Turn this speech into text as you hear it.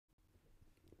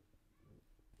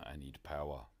need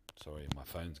power. Sorry, my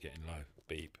phone's getting low.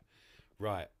 Beep.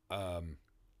 Right.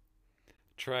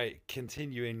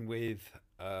 Continuing with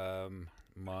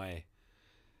my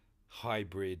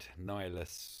hybrid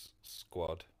Nihilus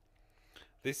squad.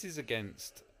 This is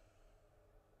against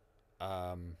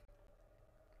Azaris.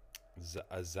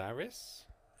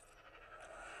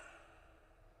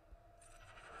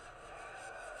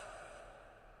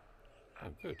 Oh,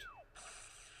 good.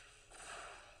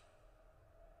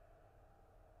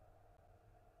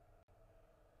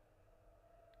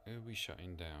 Who are we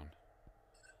shutting down?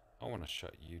 I want to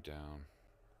shut you down.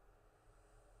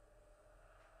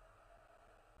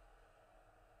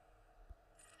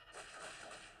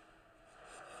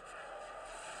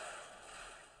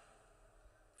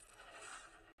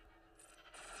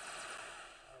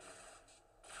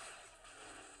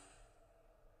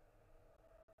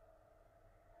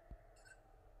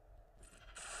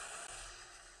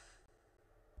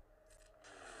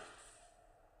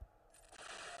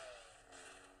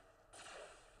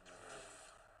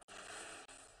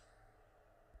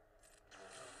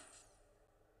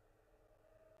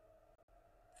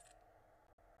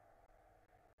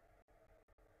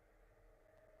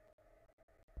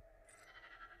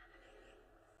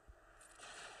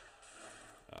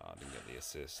 Oh, I didn't get the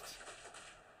assist.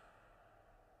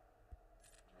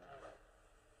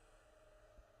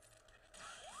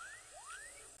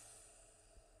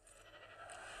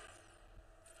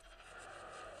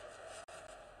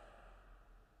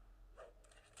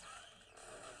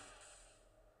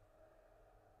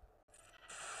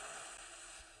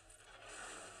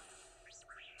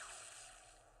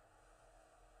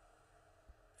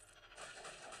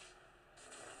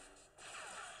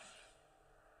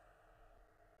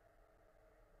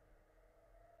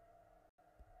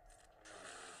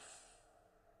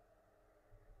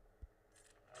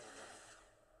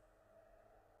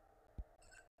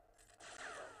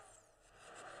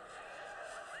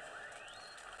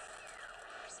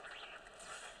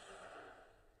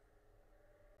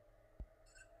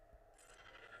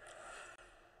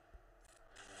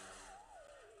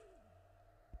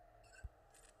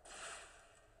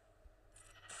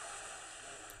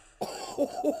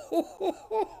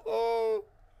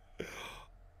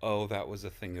 Oh, that was a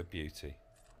thing of beauty.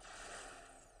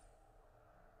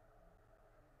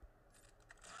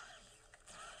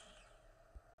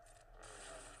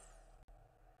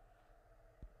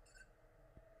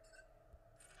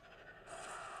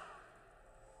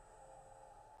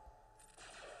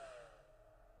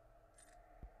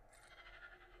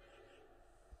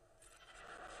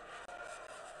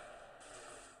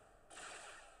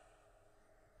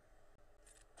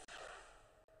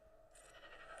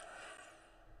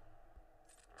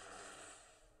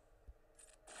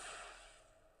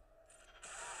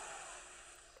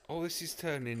 Oh, this is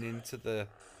turning into the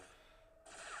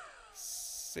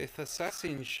Sith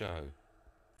assassin show.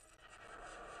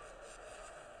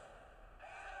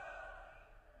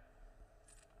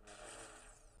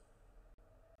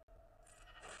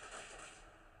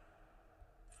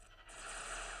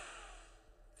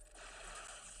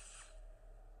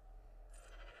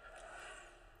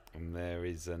 And there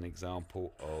is an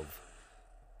example of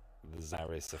the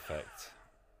Zaris effect.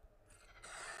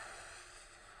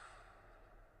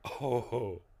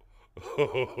 Oh,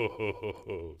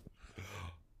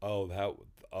 oh, that.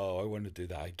 Oh, I want to do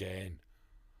that again.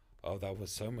 Oh, that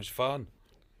was so much fun.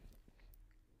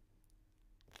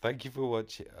 Thank you for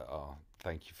watching. Oh,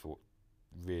 thank you for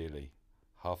really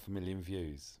 500,000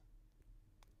 views.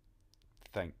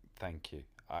 Thank you.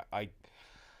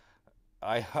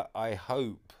 I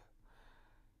hope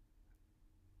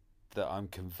that I'm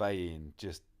conveying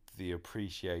just the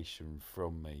appreciation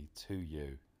from me to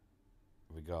you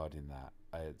regarding that.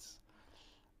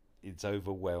 It's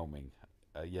overwhelming.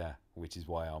 Yeah, which is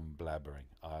why I'm blabbering.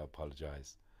 I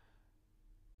apologize.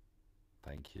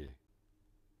 Thank you.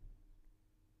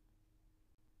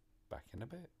 Back in a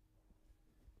bit.